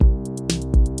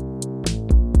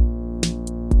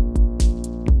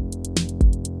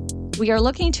We are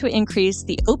looking to increase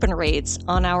the open rates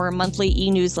on our monthly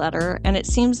e-newsletter, and it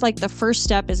seems like the first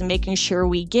step is making sure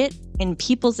we get in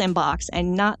people's inbox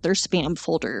and not their spam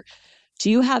folder.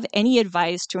 Do you have any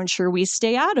advice to ensure we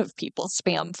stay out of people's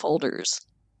spam folders?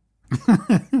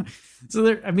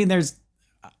 So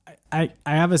I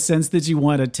have a sense that you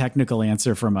want a technical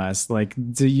answer from us. Like,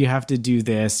 do you have to do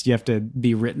this? You have to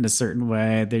be written a certain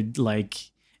way. They're like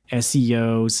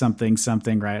SEO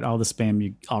something, right? All the spam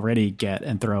you already get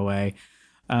and throw away.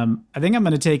 I think I'm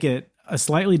going to take it a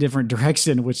slightly different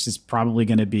direction, which is probably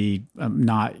going to be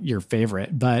not your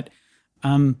favorite. But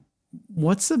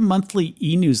what's a monthly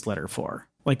e-newsletter for?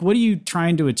 Like, what are you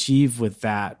trying to achieve with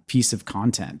that piece of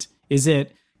content? Is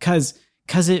it because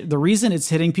the reason it's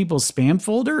hitting people's spam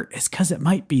folder is because it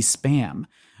might be spam.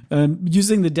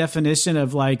 Using the definition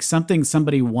of like something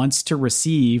somebody wants to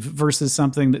receive versus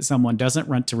something that someone doesn't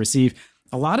want to receive.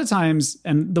 A lot of times,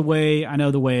 and the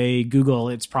way Google,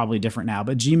 it's probably different now,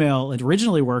 but Gmail, it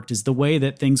originally worked is the way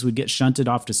that things would get shunted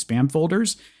off to spam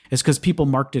folders is because people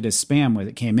marked it as spam when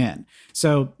it came in.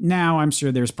 So now I'm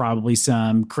sure there's probably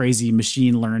some crazy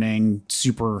machine learning,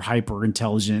 super hyper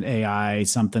intelligent AI,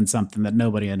 something that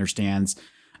nobody understands.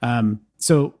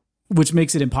 Which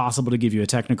makes it impossible to give you a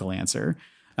technical answer.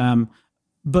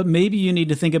 But maybe you need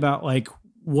to think about like,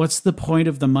 what's the point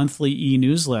of the monthly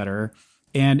e-newsletter?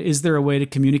 And is there a way to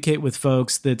communicate with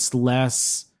folks that's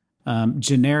less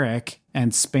generic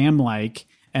and spam-like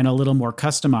and a little more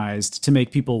customized to make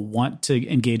people want to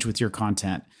engage with your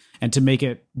content and to make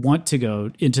it want to go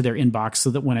into their inbox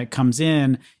so that when it comes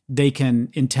in, they can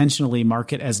intentionally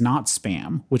mark it as not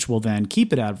spam, which will then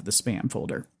keep it out of the spam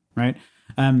folder, right?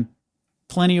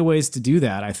 Plenty of ways to do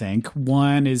that, I think.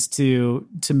 One is to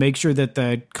make sure that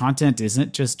the content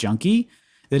isn't just junky,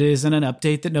 that it isn't an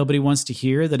update that nobody wants to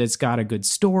hear, that it's got a good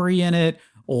story in it,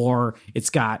 or it's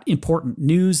got important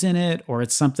news in it, or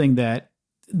it's something that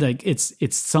like it's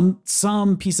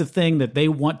some piece of thing that they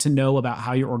want to know about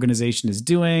how your organization is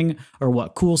doing or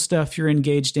what cool stuff you're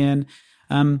engaged in.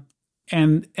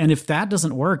 And if that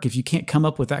doesn't work, if you can't come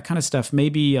up with that kind of stuff,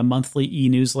 maybe a monthly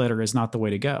e-newsletter is not the way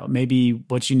to go. Maybe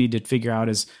what you need to figure out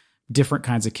is different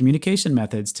kinds of communication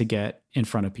methods to get in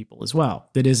front of people as well.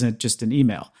 That isn't just an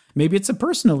email. Maybe it's a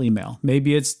personal email.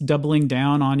 Maybe it's doubling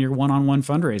down on your one-on-one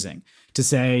fundraising to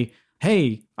say,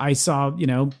 hey, I saw,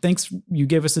 thanks, you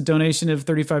gave us a donation of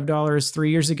 $35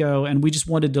 3 years ago, and we just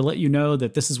wanted to let you know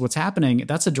that this is what's happening.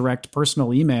 That's a direct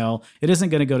personal email. It isn't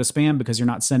going to go to spam because you're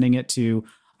not sending it to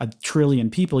 1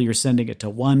 trillion people, you're sending it to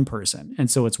one person.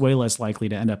 And so it's way less likely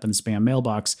to end up in the spam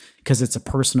mailbox because it's a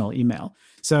personal email.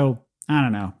 So I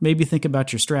don't know, maybe think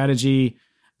about your strategy.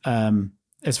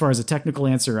 As far as a technical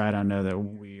answer, I don't know that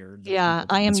we're. Yeah,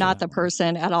 I am not the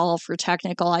person at all for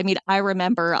technical. I mean, I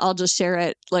remember, I'll just share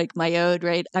it like my own,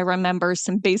 right? I remember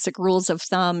some basic rules of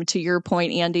thumb to your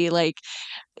point, Andy, like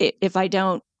if I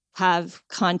don't have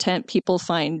content people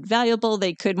find valuable,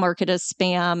 they could mark it as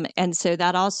spam. And so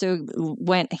that also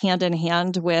went hand in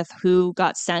hand with who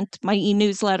got sent my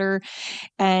e-newsletter.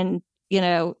 And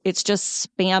it's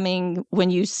just spamming when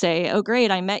you say, oh,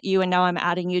 great, I met you and now I'm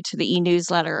adding you to the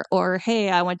e-newsletter. Or, hey,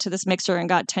 I went to this mixer and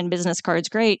got 10 business cards.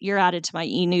 Great, you're added to my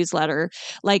e-newsletter.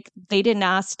 Like they didn't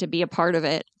ask to be a part of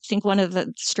it. I think one of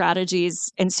the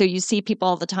strategies, and so you see people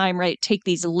all the time, right, take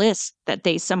these lists that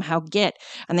they somehow get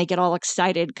and they get all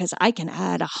excited because I can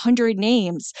add 100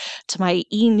 names to my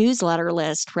e-newsletter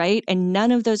list, right? And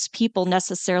none of those people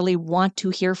necessarily want to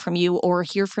hear from you or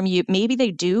hear from you. Maybe they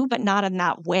do, but not in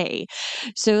that way.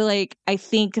 So like, I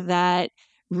think that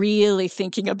really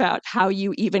thinking about how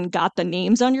you even got the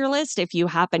names on your list, if you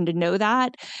happen to know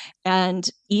that, and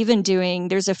even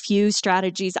there's a few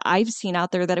strategies I've seen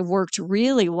out there that have worked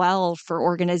really well for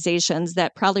organizations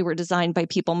that probably were designed by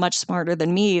people much smarter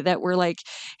than me that were like,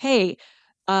 hey,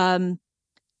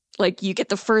 like you get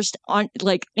the first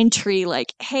entry,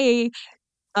 like, hey,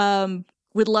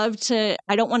 would love to,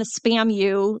 I don't want to spam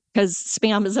you because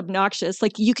spam is obnoxious.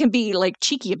 Like you can be like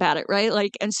cheeky about it, right?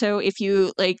 Like, and so if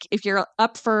you're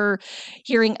up for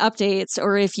hearing updates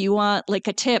or if you want like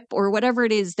a tip or whatever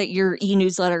it is that your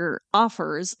e-newsletter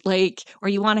offers, like, or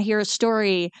you want to hear a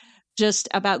story just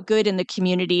about good in the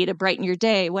community to brighten your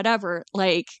day, whatever,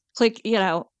 like click,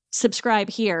 subscribe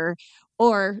here.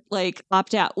 Or like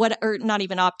opt out, or not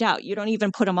even opt out. You don't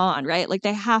even put them on, right? Like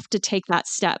they have to take that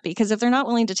step because if they're not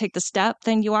willing to take the step,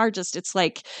 then you are just, it's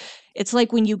like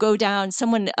when you go down,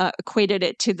 someone equated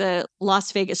it to the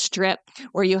Las Vegas Strip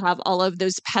where you have all of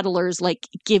those peddlers like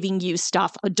giving you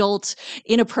stuff,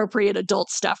 inappropriate adult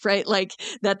stuff, right? Like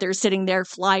that they're sitting there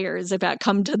flyers about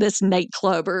come to this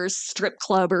nightclub or strip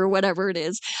club or whatever it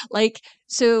is. Like,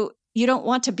 so you don't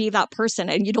want to be that person,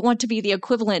 and you don't want to be the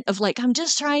equivalent of like, I'm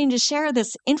just trying to share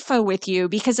this info with you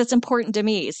because it's important to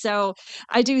me. So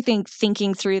I do think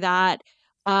thinking through that.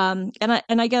 And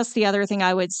I guess the other thing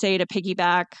I would say to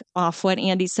piggyback off what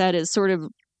Andy said is sort of,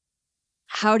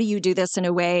 how do you do this in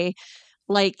a way,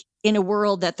 like in a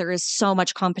world that there is so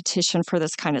much competition for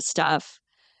this kind of stuff?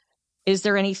 Is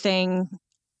there anything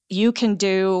you can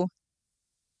do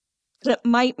that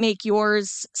might make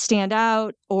yours stand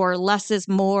out, or less is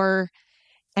more?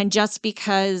 And just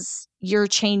because you're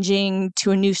changing to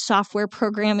a new software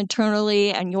program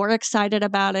internally and you're excited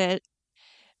about it,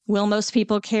 will most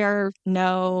people care?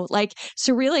 No. Like,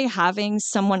 so really having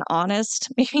someone honest,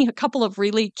 maybe a couple of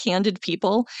really candid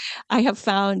people. I have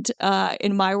found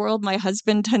in my world, my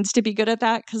husband tends to be good at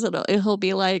that, because he'll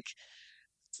be like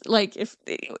if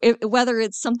whether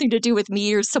it's something to do with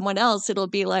me or someone else, it'll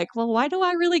be like, well, why do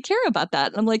I really care about that?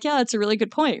 And I'm like, yeah, it's a really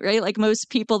good point, right? Like most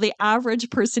people, the average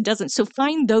person doesn't. So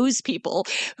find those people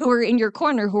who are in your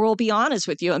corner who will be honest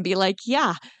with you and be like,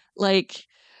 yeah, like,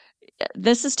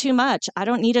 this is too much. I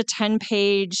don't need a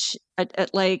 10-page,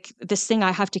 like this thing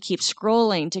I have to keep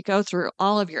scrolling to go through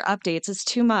all of your updates. It's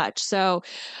too much. So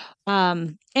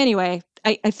anyway,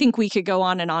 I think we could go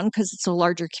on and on, because it's a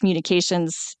larger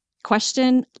communications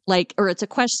question, like, or it's a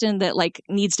question that like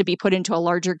needs to be put into a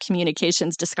larger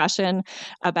communications discussion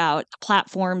about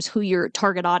platforms, who your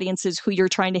target audience is, who you're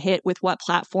trying to hit with what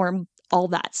platform, all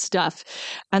that stuff.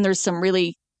 And there's some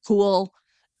really cool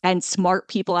and smart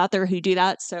people out there who do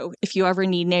that. So if you ever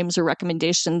need names or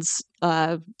recommendations,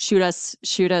 shoot us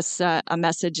a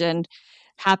message, and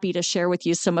happy to share with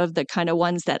you some of the kind of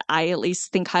ones that I at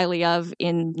least think highly of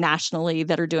in nationally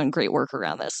that are doing great work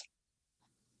around this.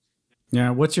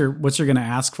 Yeah, what you're going to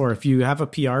ask for, if you have a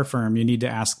PR firm, you need to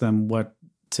ask them what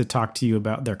to talk to you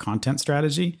about their content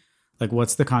strategy. Like,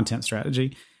 what's the content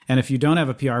strategy? And if you don't have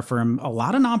a PR firm, a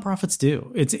lot of nonprofits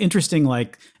do. It's interesting.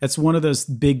 Like, it's one of those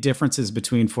big differences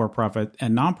between for-profit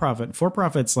and nonprofit.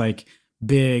 For-profits, like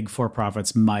big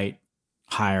for-profits, might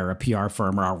hire a PR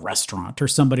firm or a restaurant or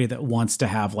somebody that wants to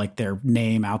have like their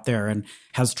name out there and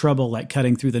has trouble like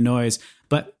cutting through the noise.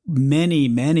 But many,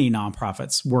 many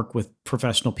nonprofits work with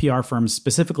professional PR firms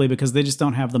specifically because they just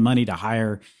don't have the money to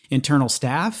hire internal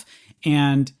staff.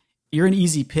 And you're an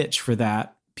easy pitch for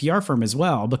that PR firm as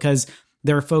well, because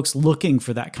there are folks looking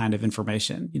for that kind of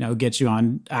information, get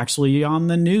you actually on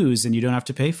the news, and you don't have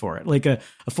to pay for it. Like a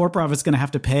for-profit's going to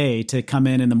have to pay to come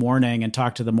in the morning and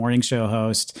talk to the morning show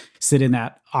host, sit in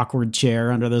that awkward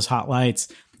chair under those hot lights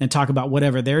and talk about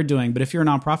whatever they're doing. But if you're a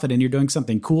nonprofit and you're doing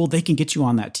something cool, they can get you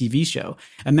on that TV show.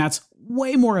 And that's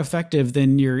way more effective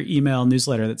than your email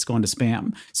newsletter that's going to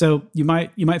spam. So you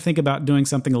might think about doing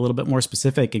something a little bit more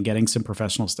specific and getting some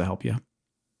professionals to help you.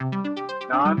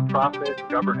 Nonprofit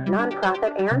governance.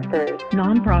 Nonprofit answers.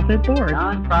 Nonprofit board.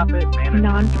 Nonprofit management.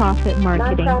 Nonprofit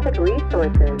marketing. Nonprofit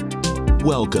resources.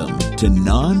 Welcome to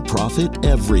Nonprofit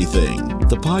Everything,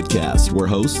 the podcast where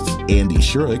hosts Andy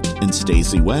Shurick and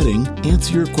Stacy Wedding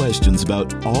answer your questions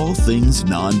about all things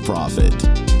nonprofit.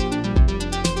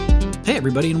 Hey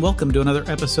everybody, and welcome to another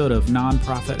episode of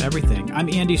Nonprofit Everything. I'm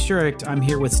Andy Shurick. I'm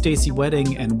here with Stacy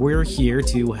Wedding, and we're here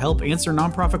to help answer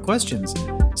nonprofit questions.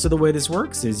 So the way this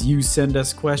works is you send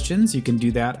us questions. You can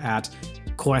do that at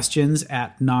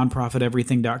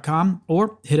questions@nonprofiteverything.com,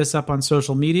 or hit us up on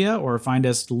social media, or find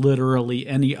us literally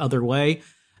any other way.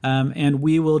 And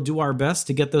we will do our best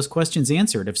to get those questions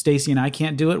answered. If Stacy and I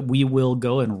can't do it, we will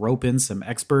go and rope in some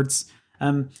experts.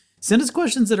 Send us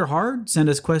questions that are hard. Send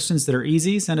us questions that are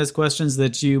easy. Send us questions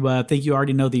that you think you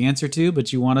already know the answer to,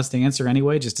 but you want us to answer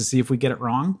anyway, just to see if we get it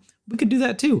wrong. We could do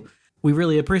that too. We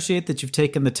really appreciate that you've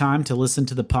taken the time to listen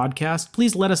to the podcast.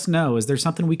 Please let us know. Is there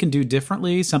something we can do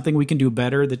differently, something we can do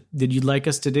better that you'd like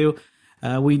us to do?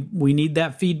 We need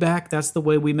that feedback. That's the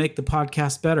way we make the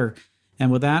podcast better.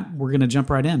 And with that, we're going to jump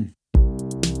right in.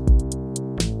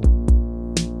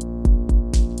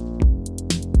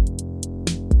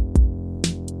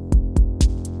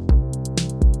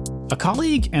 A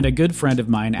colleague and a good friend of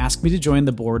mine asked me to join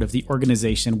the board of the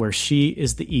organization where she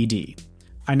is the ED.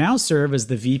 I now serve as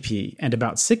the VP, and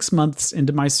about 6 months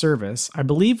into my service, I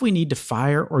believe we need to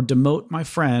fire or demote my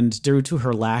friend due to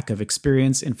her lack of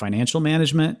experience in financial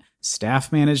management,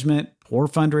 staff management, poor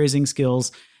fundraising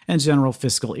skills, and general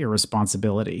fiscal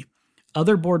irresponsibility.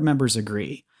 Other board members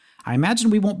agree. I imagine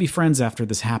we won't be friends after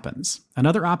this happens.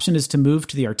 Another option is to move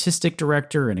to the artistic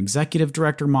director and executive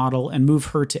director model and move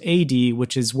her to AD,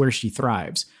 which is where she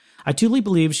thrives. I truly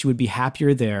believe she would be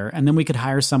happier there, and then we could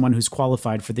hire someone who's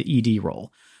qualified for the ED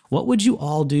role. What would you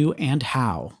all do and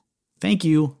how? Thank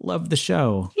you. Love the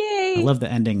show. Yay! I love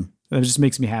the ending. That just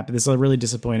makes me happy. This is a really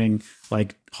disappointing,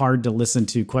 like hard to listen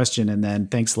to question. And then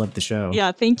thanks, love the show.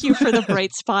 Yeah. Thank you for the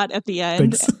bright spot at the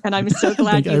end. And I'm so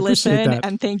glad you listen.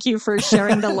 And thank you for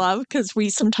sharing the love, because we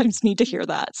sometimes need to hear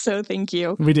that. So thank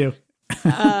you. We do.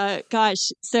 Gosh.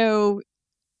 So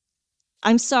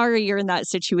I'm sorry you're in that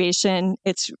situation.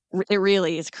 It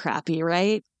really is crappy,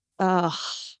 right?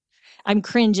 I'm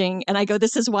cringing, and I go,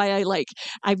 this is why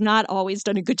I've not always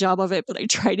done a good job of it, but I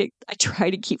try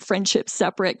to keep friendships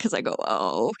separate, because I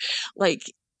go,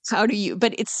 how do you,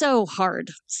 but it's so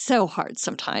hard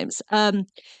sometimes.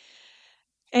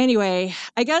 Anyway,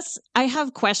 I guess I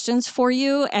have questions for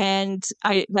you, and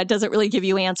that doesn't really give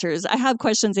you answers. I have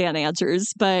questions and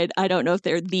answers, but I don't know if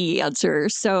they're the answer.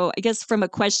 So I guess from a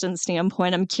question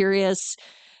standpoint, I'm curious,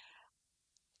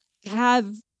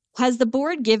 has the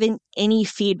board given any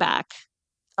feedback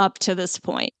up to this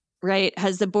point, right?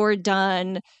 Has the board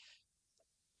done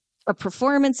a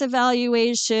performance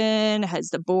evaluation? Has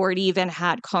the board even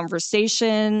had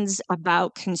conversations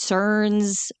about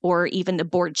concerns, or even the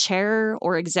board chair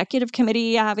or executive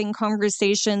committee having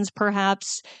conversations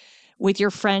perhaps with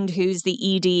your friend who's the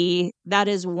ED? That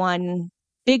is one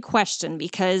big question,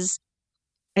 because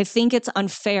I think it's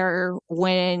unfair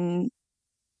when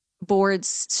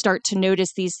boards start to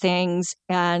notice these things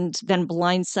and then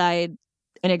blindside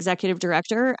an executive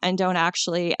director and don't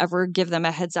actually ever give them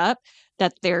a heads up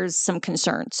that there's some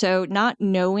concern. So not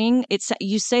knowing,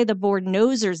 you say the board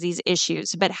knows there's these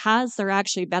issues, but has there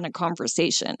actually been a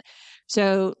conversation?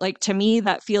 So to me,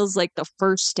 that feels like the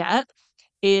first step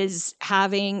is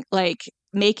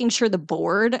making sure the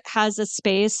board has a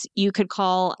space. You could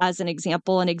call, as an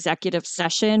example, an executive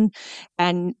session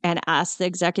and ask the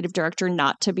executive director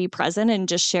not to be present, and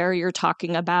just share you're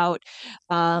talking about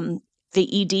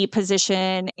the ED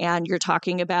position, and you're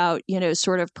talking about,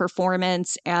 sort of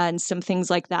performance and some things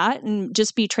like that, and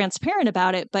just be transparent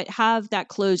about it, but have that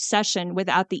closed session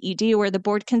without the ED where the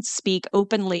board can speak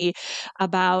openly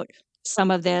about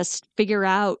some of this, figure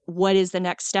out what is the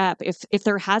next step. If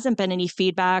there hasn't been any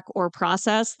feedback or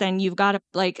process, then you've got to,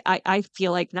 I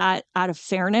feel like that, out of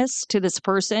fairness to this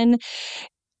person,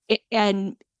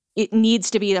 and it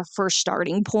needs to be the first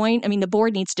starting point. I mean, the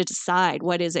board needs to decide,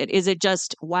 what is it? Is it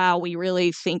just, wow, we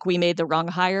really think we made the wrong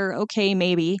hire? Okay,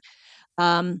 maybe.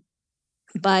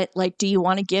 But do you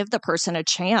want to give the person a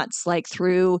chance,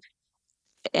 through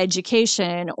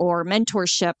education or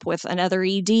mentorship with another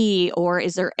ED? Or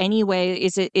is there any way,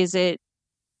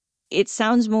 it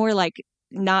sounds more like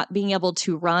not being able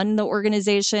to run the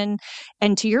organization.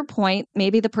 And to your point,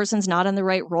 maybe the person's not in the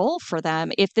right role for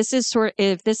them. If this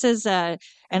is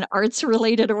an arts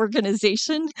related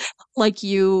organization,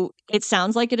 it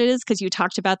sounds like it is, because you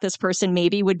talked about this person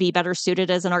maybe would be better suited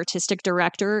as an artistic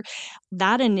director.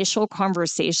 That initial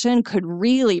conversation could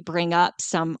really bring up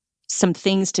some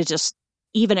things to just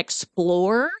even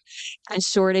explore, and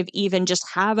sort of even just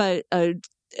have a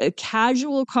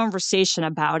casual conversation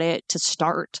about it to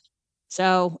start.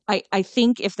 So I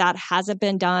think if that hasn't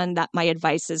been done, that my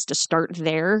advice is to start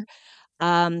there.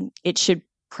 It should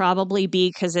probably be,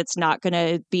 because it's not going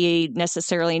to be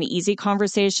necessarily an easy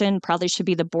conversation, probably should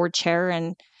be the board chair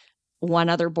and one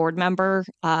other board member,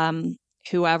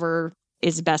 whoever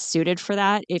is best suited for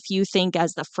that. If you think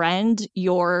as the friend,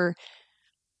 you're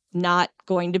not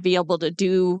going to be able to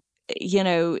do,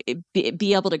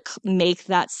 be able to make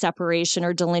that separation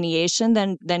or delineation,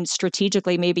 then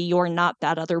strategically, maybe you're not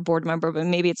that other board member, but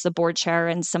maybe it's the board chair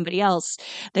and somebody else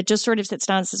that just sort of sits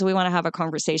down and says, we want to have a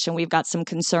conversation. We've got some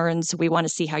concerns. We want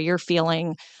to see how you're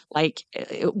feeling.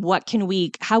 How can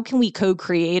we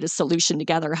co-create a solution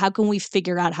together? How can we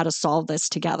figure out how to solve this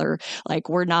together?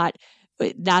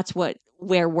 That's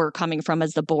where we're coming from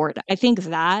as the board. I think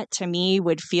that, to me,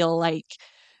 would feel like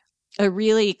a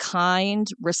really kind,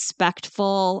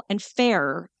 respectful, and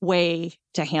fair way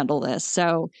to handle this.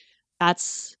 So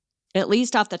that's, at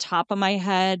least off the top of my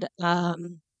head,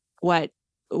 what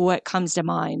comes to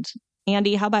mind.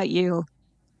 Andy, how about you?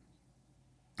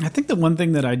 I think the one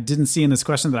thing that I didn't see in this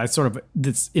question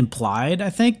that's implied, I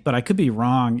think, but I could be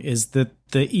wrong, is that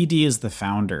the ED is the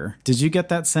founder. Did you get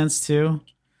that sense too?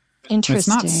 Interesting. It's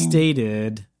not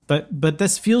stated, but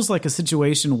this feels like a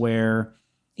situation where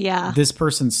this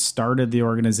person started the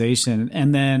organization,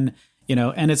 and then,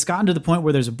 and it's gotten to the point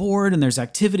where there's a board and there's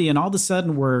activity, and all of a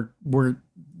sudden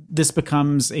this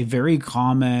becomes a very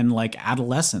common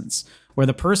adolescence, where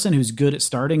the person who's good at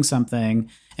starting something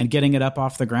and getting it up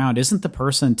off the ground isn't the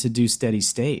person to do steady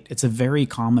state. It's a very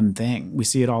common thing. We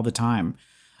see it all the time.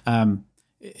 I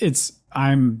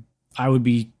would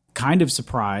be kind of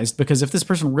surprised, because if this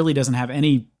person really doesn't have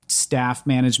any staff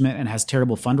management and has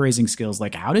terrible fundraising skills,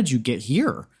 how did you get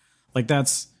here?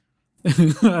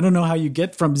 I don't know how you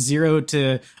get from 0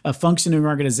 to a functioning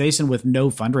organization with no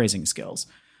fundraising skills.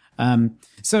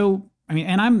 So, I mean,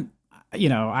 and I'm,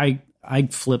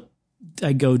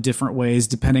 I go different ways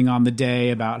depending on the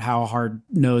day about how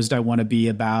hard-nosed I want to be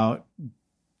about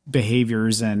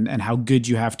behaviors and how good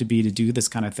you have to be to do this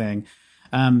kind of thing.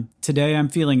 Today I'm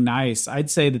feeling nice. I'd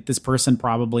say that this person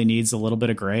probably needs a little bit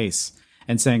of grace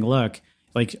and saying, look,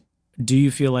 like, do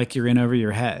you feel like you're in over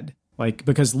your head? Like,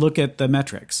 because look at the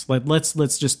metrics. Like,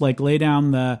 let's just like lay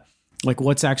down the, like,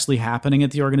 what's actually happening at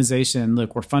the organization.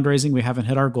 Look, we're fundraising. We haven't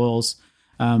hit our goals.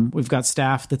 We've got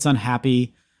staff that's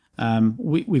unhappy.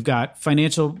 We've got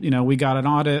financial, we got an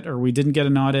audit or we didn't get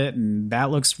an audit, and that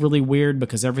looks really weird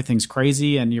because everything's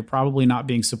crazy and you're probably not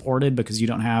being supported because we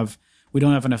don't have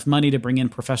enough money to bring in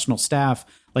professional staff.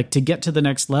 Like, to get to the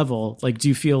next level, like, do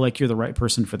you feel like you're the right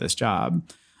person for this job?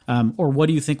 Or what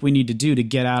do you think we need to do to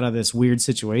get out of this weird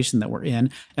situation that we're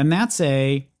in? And that's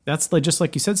like, just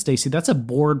like you said, Stacy, that's a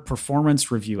board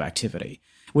performance review activity,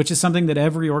 which is something that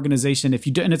every organization, if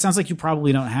you do, and it sounds like you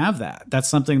probably don't have that. That's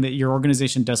something that your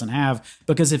organization doesn't have,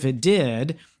 because if it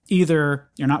did, either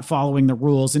you're not following the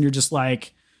rules and you're just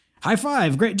like, high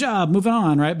five, great job, moving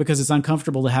on, right? Because it's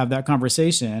uncomfortable to have that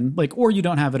conversation, like, or you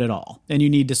don't have it at all and you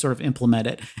need to sort of implement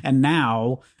it. And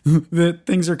now the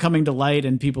things are coming to light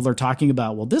and people are talking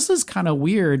about, well, this is kind of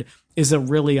weird, is a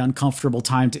really uncomfortable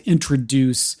time to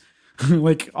introduce,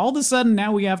 like, all of a sudden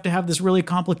now we have to have this really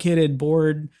complicated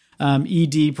board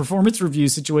ED performance review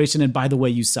situation. And by the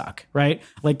way, you suck, right?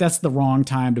 Like, that's the wrong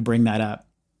time to bring that up.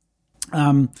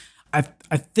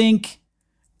 I think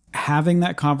having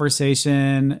that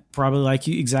conversation,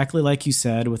 probably exactly like you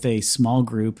said, with a small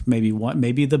group,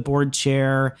 maybe the board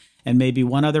chair and maybe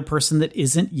one other person that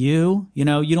isn't you. You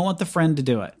don't want the friend to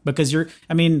do it because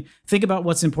think about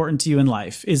what's important to you in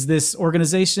life. Is this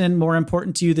organization more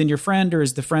important to you than your friend, or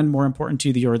is the friend more important to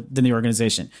you than the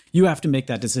organization? You have to make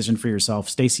that decision for yourself.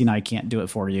 Stacy and I can't do it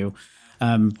for you.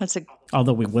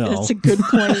 Although we will. That's a good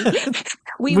point.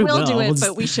 we will do it,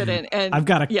 but we shouldn't. And I've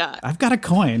got a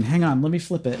coin. Hang on, let me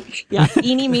flip it. Yeah,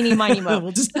 eeny, meeny, miny, mo.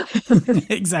 We'll just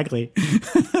exactly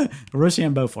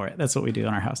Rochambeau for it. That's what we do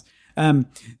in our house. But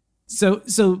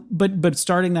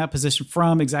starting that position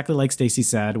from exactly like Stacy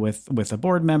said, with a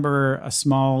board member, a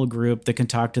small group that can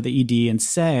talk to the ED and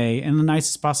say in the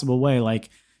nicest possible way, like,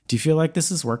 do you feel like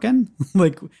this is working?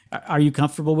 Like, are you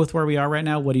comfortable with where we are right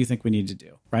now? What do you think we need to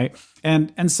do? Right.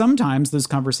 And sometimes those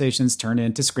conversations turn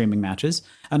into screaming matches.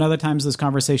 And other times those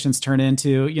conversations turn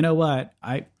into, you know what,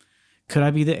 could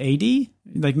I be the AD?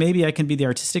 Like, maybe I can be the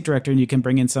artistic director and you can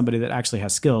bring in somebody that actually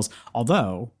has skills.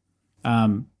 Although,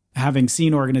 having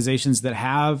seen organizations that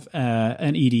have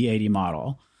an ED-AD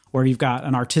model where you've got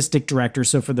an artistic director.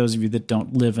 So for those of you that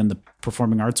don't live in the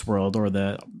performing arts world or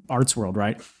the arts world,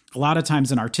 right? A lot of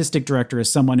times an artistic director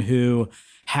is someone who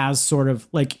has sort of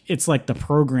like, it's like the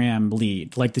program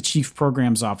lead, like the chief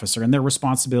programs officer, and their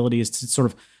responsibility is to sort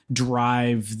of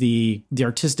drive the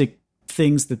artistic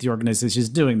things that the organization is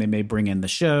doing. They may bring in the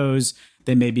shows.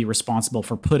 They may be responsible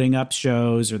for putting up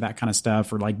shows or that kind of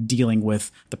stuff, or like dealing with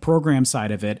the program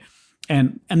side of it.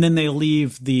 And then they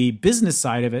leave the business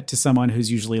side of it to someone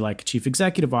who's usually like a chief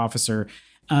executive officer.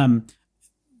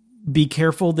 Be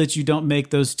careful that you don't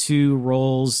make those two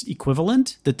roles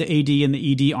equivalent, that the AD and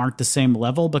the ED aren't the same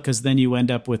level, because then you end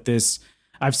up with this.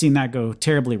 I've seen that go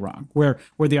terribly wrong, where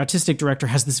the artistic director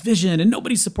has this vision and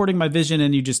nobody's supporting my vision,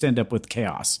 and you just end up with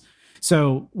chaos.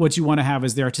 So what you want to have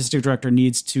is the artistic director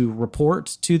needs to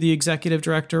report to the executive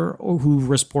director, or who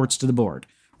reports to the board,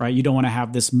 right? You don't want to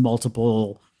have this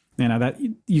multiple, that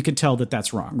you can tell that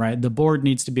that's wrong, right? The board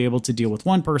needs to be able to deal with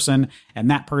one person,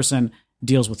 and that person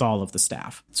deals with all of the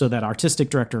staff. So that artistic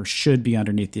director should be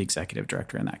underneath the executive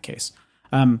director in that case.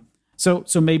 So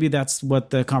maybe that's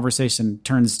what the conversation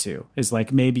turns to, is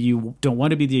like, maybe you don't want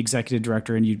to be the executive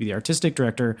director and you'd be the artistic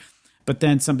director, but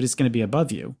then somebody's going to be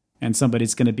above you and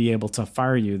somebody's going to be able to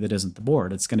fire you that isn't the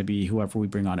board. It's going to be whoever we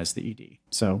bring on as the ED.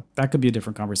 So that could be a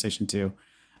different conversation too.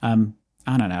 I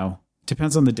don't know.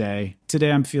 Depends on the day.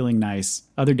 Today I'm feeling nice.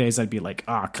 Other days I'd be like,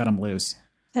 cut them loose.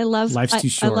 Life's too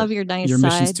short. I love your nice your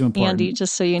mission's too side, important. Andy,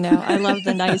 just so you know. I love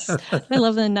the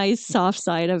nice soft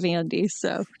side of Andy.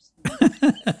 So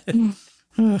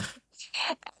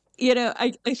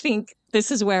I think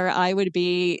this is where I would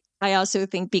be. I also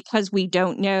think, because we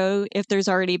don't know if there's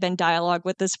already been dialogue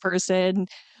with this person.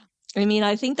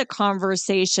 I think the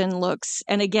conversation looks,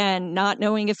 and again, not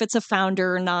knowing if it's a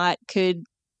founder or not could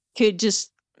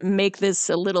just make this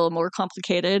a little more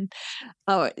complicated.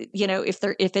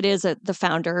 If it is the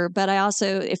founder, but I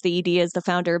also, if the ED is the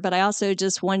founder, but I also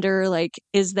just wonder, like,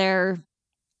 is there,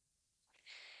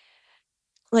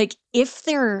 like, if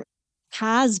they're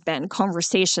has been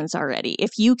conversations already.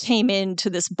 If you came into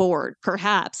this board,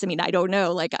 perhaps, I mean, I don't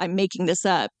know, like I'm making this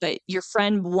up, but your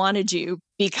friend wanted you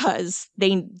because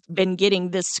they've been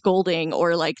getting this scolding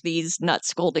or like these, not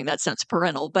scolding, that sounds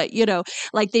parental, but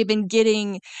like they've been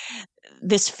getting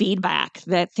this feedback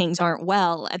that things aren't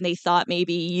well. And they thought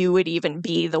maybe you would even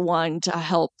be the one to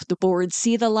help the board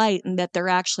see the light and that they're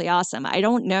actually awesome. I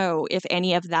don't know if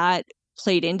any of that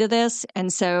played into this.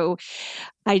 And so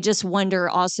I just wonder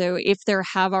also if there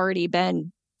have already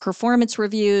been performance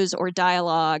reviews or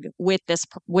dialogue with this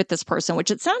person,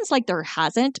 which it sounds like there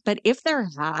hasn't, but if there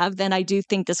have, then I do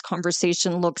think this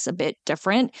conversation looks a bit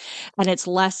different, and it's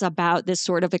less about this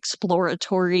sort of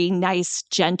exploratory, nice,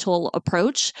 gentle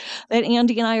approach that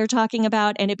Andy and I are talking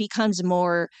about, and it becomes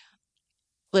more,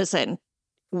 listen,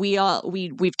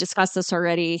 we've discussed this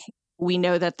already. We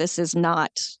know that this is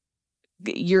not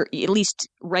at least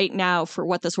right now for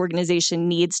what this organization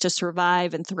needs to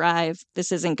survive and thrive.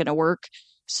 This isn't going to work.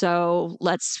 So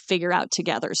let's figure out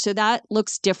together. So that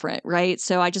looks different, right?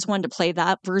 So I just wanted to play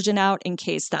that version out in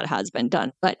case that has been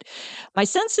done. But my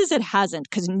sense is it hasn't,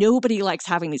 because nobody likes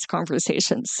having these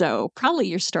conversations. So probably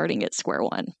you're starting at square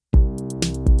one.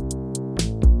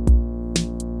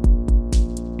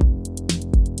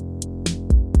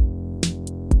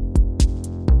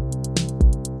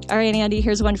 All right, Andy,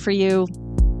 here's one for you.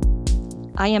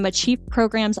 I am a chief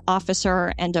programs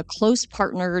officer and a close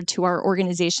partner to our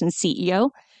organization's CEO.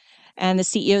 And the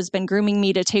CEO has been grooming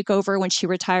me to take over when she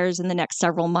retires in the next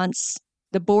several months.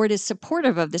 The board is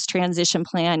supportive of this transition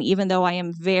plan, even though I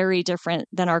am very different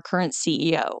than our current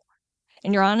CEO.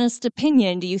 In your honest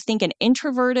opinion, do you think an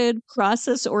introverted,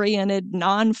 process-oriented,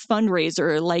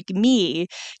 non-fundraiser like me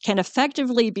can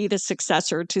effectively be the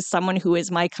successor to someone who is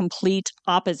my complete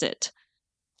opposite?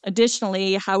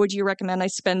 Additionally, how would you recommend I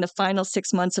spend the final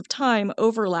 6 months of time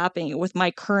overlapping with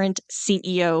my current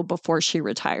CEO before she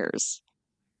retires?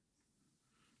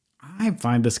 I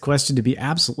find this question to be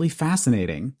absolutely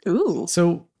fascinating. Ooh.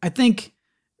 So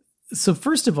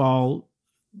first of all,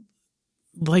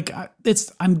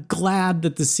 I'm glad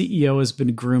that the CEO has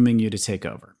been grooming you to take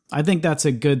over. I think that's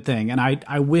a good thing. And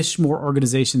I wish more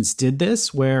organizations did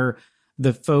this, where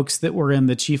the folks that were in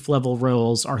the chief level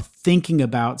roles are thinking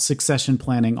about succession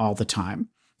planning all the time,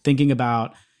 thinking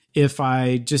about, if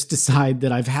I just decide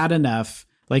that I've had enough,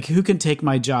 like, who can take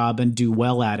my job and do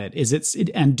well at it?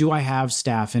 And do I have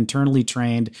staff internally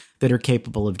trained that are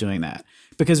capable of doing that?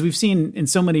 Because we've seen in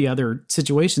so many other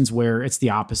situations where it's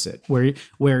the opposite,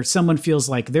 where someone feels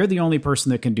like they're the only person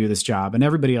that can do this job and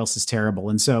everybody else is terrible.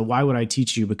 And so why would I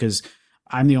teach you? Because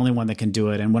I'm the only one that can do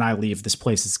it. And when I leave this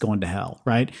place, it's going to hell,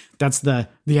 right? That's the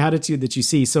attitude that you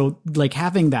see. So like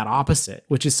having that opposite,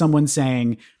 which is someone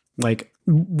saying like,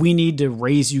 we need to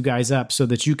raise you guys up so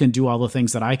that you can do all the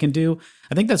things that I can do.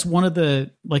 I think that's one of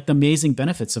the amazing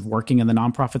benefits of working in the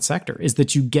nonprofit sector, is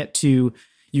that you're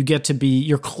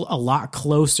a lot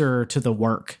closer to the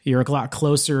work. You're a lot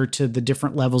closer to the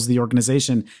different levels of the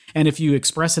organization. And if you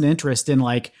express an interest in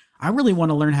like, I really want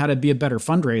to learn how to be a better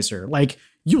fundraiser, like,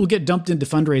 you will get dumped into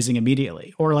fundraising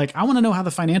immediately. Or like, I want to know how the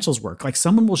financials work. Like,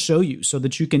 someone will show you so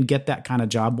that you can get that kind of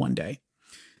job one day.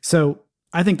 So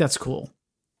I think that's cool.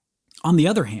 On the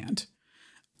other hand,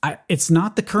 it's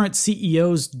not the current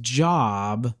CEO's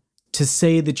job to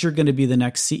say that you're going to be the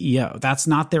next CEO. That's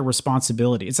not their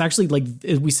responsibility. It's actually, like,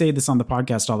 we say this on the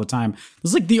podcast all the time,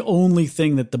 it's like the only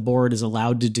thing that the board is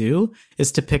allowed to do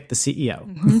is to pick the CEO.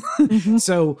 Mm-hmm. Mm-hmm.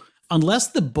 So unless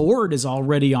the board is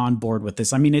already on board with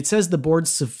this, I mean, it says the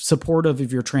board's supportive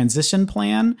of your transition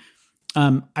plan.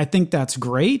 I think that's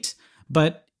great,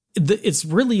 but it's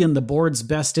really in the board's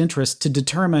best interest to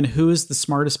determine who is the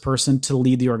smartest person to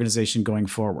lead the organization going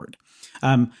forward.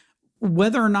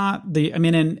 Whether or not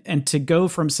and to go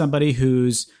from somebody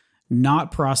who's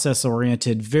not process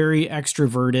oriented, very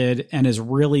extroverted, and is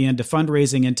really into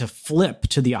fundraising, and to flip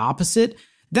to the opposite,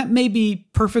 that may be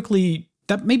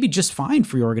just fine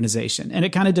for your organization. And it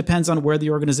kind of depends on where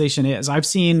the organization is. I've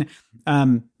seen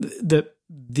the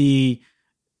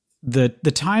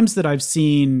times that I've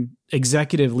seen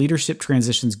executive leadership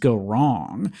transitions go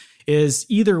wrong is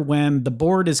either when the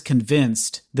board is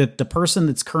convinced that the person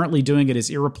that's currently doing it is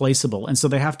irreplaceable, and so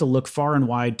they have to look far and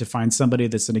wide to find somebody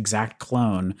that's an exact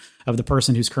clone of the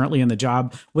person who's currently in the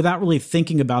job, without really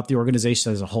thinking about the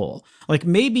organization as a whole. Like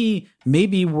maybe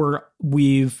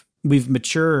we've we've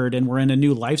matured and we're in a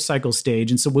new life cycle stage.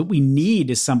 And so what we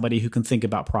need is somebody who can think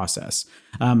about process.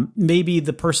 Maybe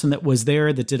the person that was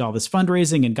there that did all this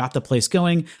fundraising and got the place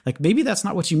going, like maybe that's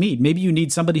not what you need. Maybe you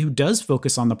need somebody who does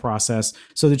focus on the process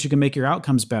so that you can make your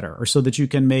outcomes better, or so that you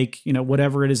can make,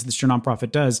 whatever it is that your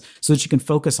nonprofit does, so that you can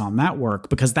focus on that work,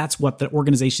 because that's what the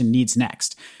organization needs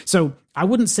next. So I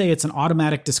wouldn't say it's an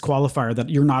automatic disqualifier that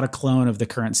you're not a clone of the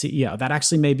current CEO. That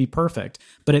actually may be perfect,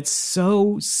 but it's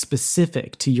so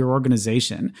specific to your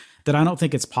organization that I don't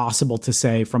think it's possible to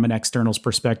say from an external's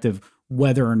perspective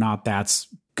whether or not that's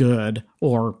good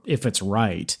or if it's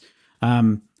right.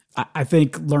 I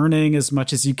think learning as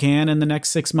much as you can in the next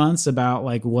 6 months about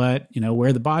like what,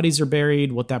 where the bodies are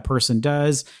buried, what that person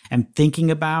does, and thinking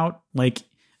about like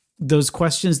those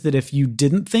questions that if you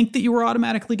didn't think that you were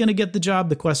automatically going to get the job,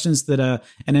 the questions that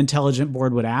an intelligent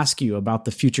board would ask you about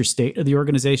the future state of the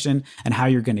organization and how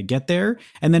you're going to get there,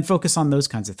 and then focus on those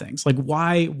kinds of things. Like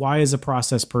why is a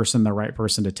process person the right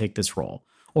person to take this role?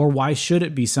 Or why should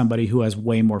it be somebody who has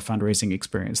way more fundraising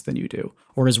experience than you do,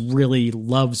 or is really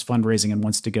loves fundraising and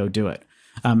wants to go do it?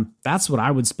 That's what I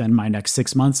would spend my next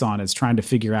 6 months on, is trying to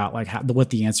figure out like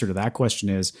what the answer to that question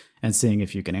is and seeing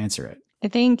if you can answer it. I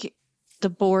think the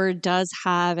board does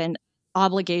have an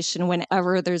obligation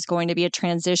whenever there's going to be a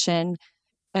transition.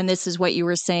 And this is what you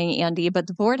were saying, Andy, but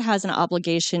the board has an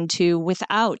obligation to,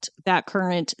 without that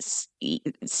current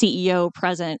CEO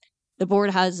present, the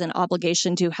board has an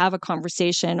obligation to have a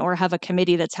conversation, or have a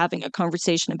committee that's having a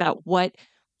conversation about what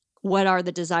are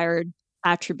the desired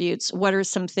attributes, what are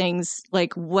some things,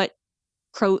 like what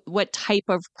type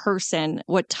of person,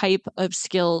 what type of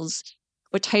skills,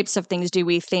 what types of things do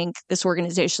we think this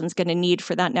organization is going to need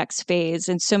for that next phase?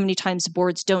 And so many times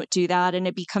boards don't do that. And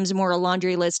it becomes more a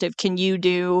laundry list of, can you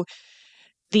do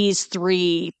these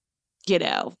three,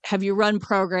 have you run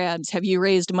programs? Have you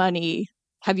raised money?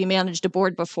 Have you managed a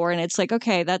board before? And it's like,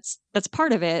 okay, that's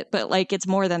part of it. But like, it's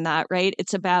more than that, right?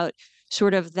 It's about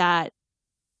sort of that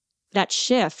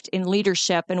shift in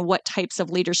leadership and what types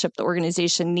of leadership the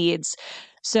organization needs.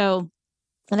 So,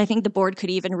 and I think the board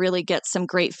could even really get some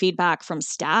great feedback from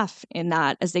staff in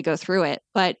that as they go through it.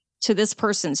 But to this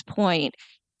person's point,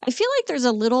 I feel like there's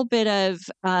a little bit of,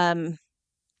 I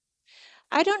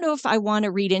don't know if I want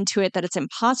to read into it that it's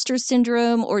imposter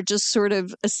syndrome, or just sort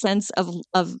of a sense of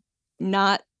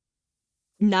not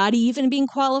even being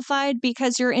qualified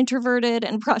because you're introverted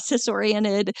and process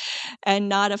oriented and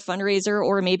not a fundraiser,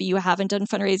 or maybe you haven't done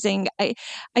fundraising. I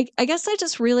guess I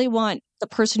just really want the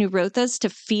person who wrote this to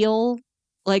feel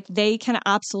like they can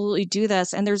absolutely do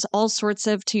this. And there's all sorts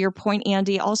of, to your point,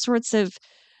 Andy, all sorts of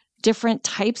different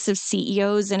types of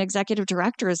CEOs and executive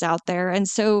directors out there. And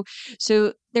so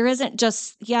there isn't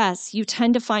just, yes, you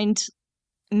tend to find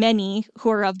many who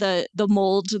are of the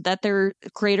mold that they're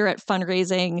greater at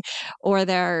fundraising, or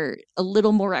they're a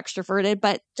little more extroverted,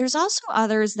 but there's also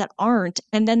others that aren't.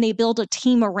 And then they build a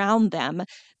team around them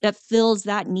that fills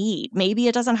that need. Maybe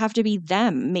it doesn't have to be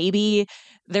them. Maybe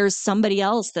there's somebody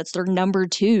else that's their number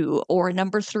 2 or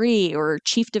number 3 or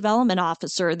chief development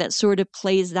officer that sort of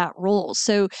plays that role.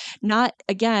 So not,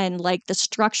 again, like the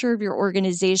structure of your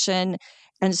organization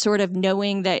and sort of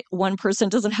knowing that one person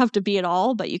doesn't have to be at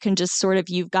all, but you can just sort of,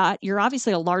 you're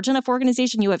obviously a large enough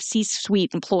organization, you have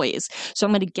C-suite employees. So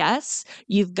I'm going to guess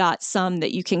you've got some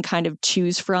that you can kind of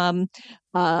choose from,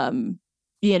 to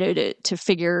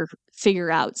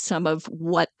figure out some of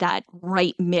what that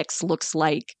right mix looks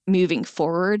like moving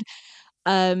forward.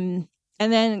 And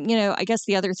then, I guess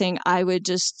the other thing I would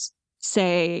just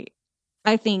say,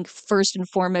 I think first and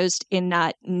foremost in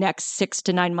that next 6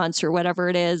 to 9 months or whatever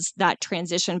it is, that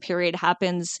transition period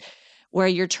happens where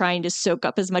you're trying to soak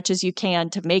up as much as you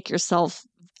can to make yourself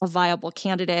a viable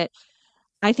candidate.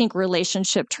 I think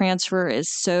relationship transfer is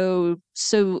so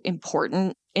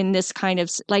important in this kind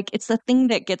of, like, it's the thing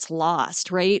that gets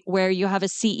lost, right? Where you have a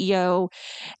CEO,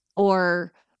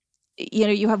 or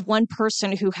you have one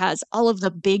person who has all of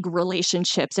the big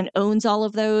relationships and owns all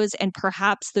of those, and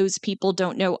perhaps those people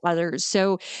don't know others.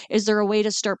 So is there a way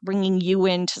to start bringing you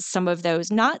into some of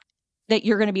those? Not that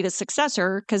you're going to be the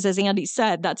successor, because as Andy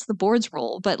said, that's the board's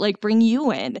role, but like bring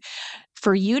you in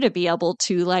for you to be able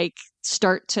to like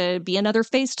start to be another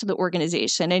face to the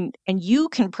organization. And you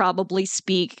can probably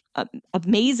speak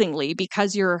amazingly,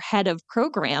 because you're head of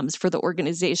programs for the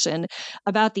organization,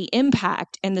 about the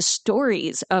impact and the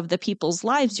stories of the people's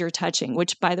lives you're touching,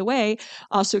 which, by the way,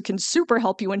 also can super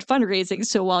help you in fundraising.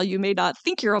 So while you may not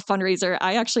think you're a fundraiser,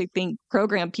 I actually think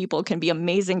program people can be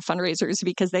amazing fundraisers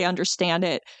because they understand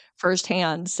it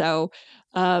firsthand. So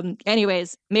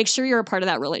anyways, make sure you're a part of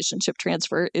that relationship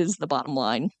transfer is the bottom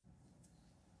line.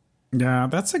 Yeah,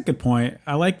 that's a good point.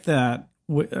 I like that.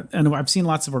 and I've seen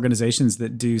lots of organizations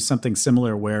that do something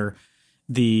similar where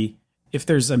if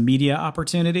there's a media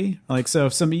opportunity, like, so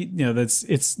if somebody,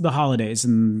 it's the holidays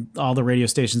and all the radio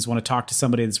stations want to talk to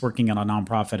somebody that's working on a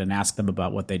nonprofit and ask them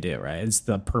about what they do, right? It's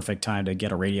the perfect time to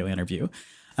get a radio interview.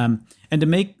 And to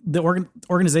make the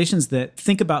organizations that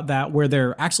think about that, where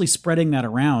they're actually spreading that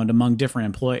around among different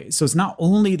employees. So it's not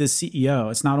only the CEO,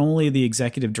 it's not only the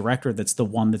executive director that's the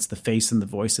one that's the face and the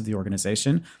voice of the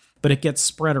organization, but it gets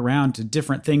spread around to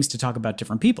different things to talk about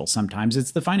different people. Sometimes it's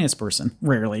the finance person,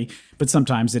 rarely, but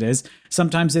sometimes it is.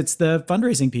 Sometimes it's the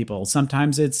fundraising people.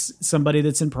 Sometimes it's somebody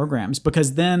that's in programs,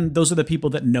 because then those are the people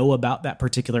that know about that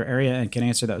particular area and can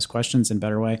answer those questions in a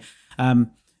better way.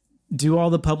 Do all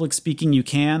the public speaking you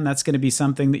can. That's going to be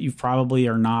something that you probably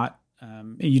are not.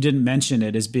 You didn't mention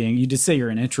it as being, you did say you're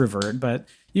an introvert, but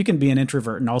you can be an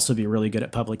introvert and also be really good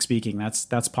at public speaking.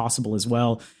 That's possible as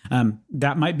well.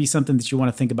 That might be something that you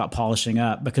want to think about polishing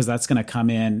up, because that's going to come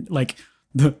in like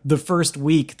the first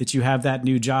week that you have that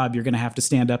new job. You're going to have to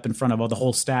stand up in front of all the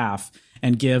whole staff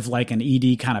and give like an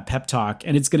ED kind of pep talk.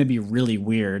 And it's going to be really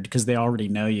weird because they already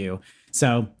know you.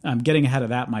 So getting ahead of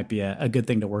that might be a good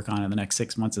thing to work on in the next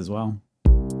 6 months as well.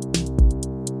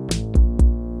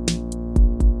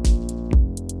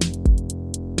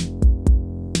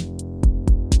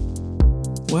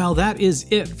 Well, that is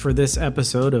it for this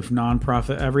episode of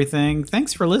Nonprofit Everything.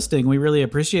 Thanks for listening. We really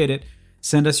appreciate it.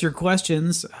 Send us your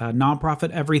questions.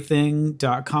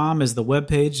 Nonprofiteverything.com is the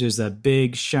webpage. There's a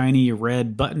big, shiny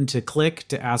red button to click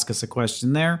to ask us a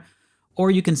question there. Or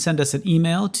you can send us an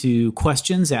email to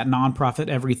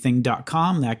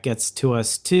questions@nonprofiteverything.com. That gets to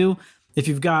us too. If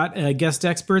you've got a guest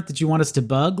expert that you want us to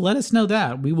bug, let us know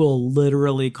that. We will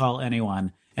literally call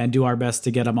anyone and do our best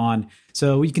to get them on.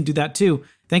 So you can do that too.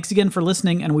 Thanks again for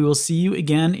listening, and we will see you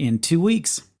again in 2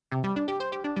 weeks.